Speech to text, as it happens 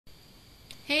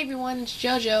Hey everyone, it's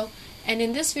JoJo, and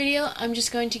in this video I'm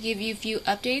just going to give you a few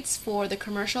updates for the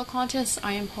commercial contest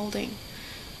I am holding.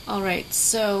 Alright,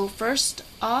 so first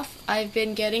off, I've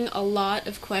been getting a lot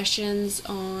of questions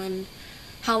on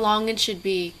how long it should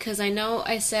be, because I know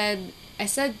I said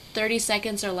 30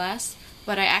 seconds or less,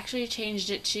 but I actually changed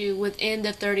it to within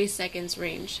the 30 seconds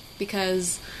range,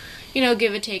 because,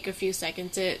 give or take a few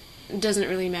seconds, it doesn't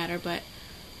really matter, but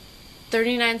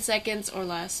 39 seconds or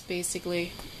less,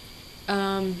 basically.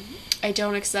 I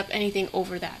don't accept anything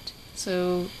over that.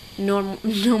 So no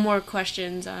more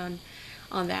questions on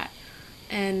that.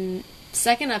 And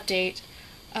second update,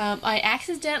 I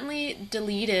accidentally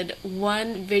deleted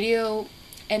one video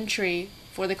entry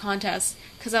for the contest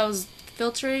because I was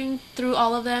filtering through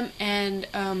all of them and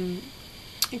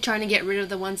trying to get rid of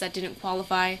the ones that didn't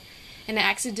qualify, and I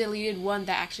accidentally deleted one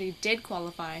that actually did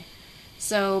qualify.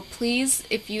 So please,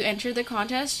 if you enter the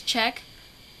contest, check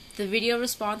the video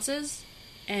responses,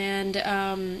 and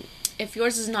if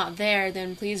yours is not there,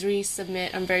 then please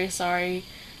resubmit. I'm very sorry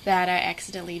that I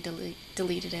accidentally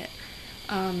deleted it.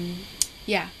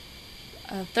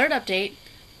 Third update,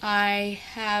 I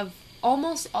have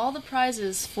almost all the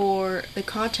prizes for the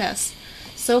contest.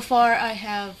 So far I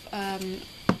have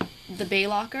the Bay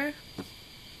Locker,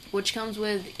 which comes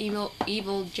with Evil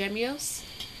Gemios.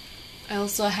 I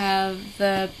also have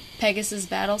the Pegasus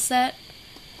Battle Set,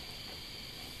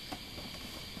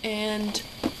 and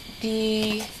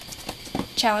the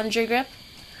Challenger Grip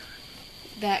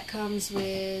that comes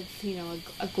with,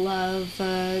 a glove,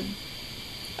 a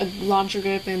launcher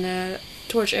grip, and a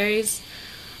torch Aries.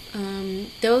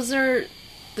 Those are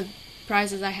the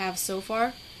prizes I have so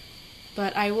far,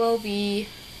 but I will be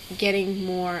getting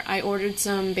more. I ordered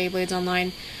some Beyblades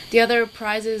online. The other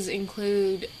prizes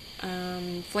include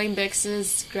Flame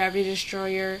Bix's Gravity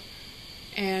Destroyer,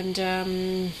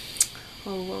 and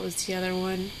what was the other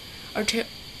one?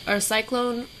 Or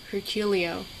Cyclone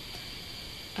Herculeo.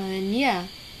 And yeah,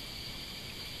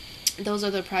 those are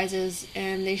the prizes,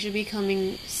 and they should be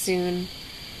coming soon.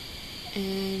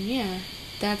 And yeah,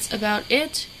 that's about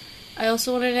it. I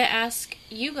also wanted to ask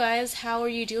you guys, how are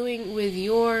you doing with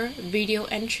your video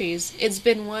entries? It's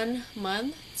been 1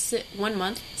 month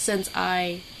since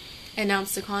I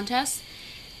announced the contest,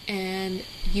 and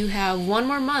you have 1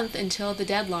 more month until the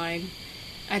deadline.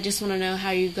 I just want to know how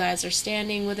you guys are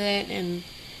standing with it, and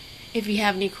if you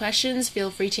have any questions,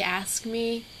 feel free to ask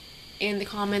me in the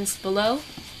comments below.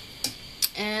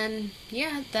 And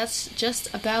yeah, that's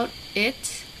just about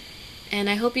it. And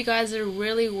I hope you guys are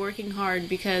really working hard,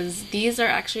 because these are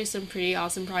actually some pretty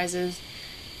awesome prizes,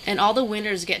 and all the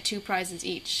winners get 2 prizes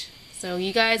each. So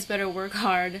you guys better work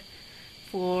hard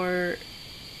for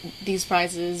these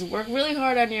prizes. Work really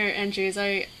hard on your entries.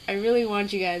 I really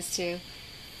want you guys to.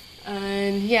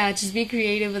 And yeah, just be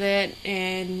creative with it,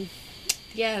 and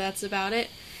yeah, that's about it.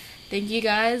 Thank you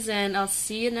guys, and I'll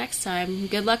see you next time.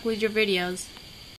 Good luck with your videos.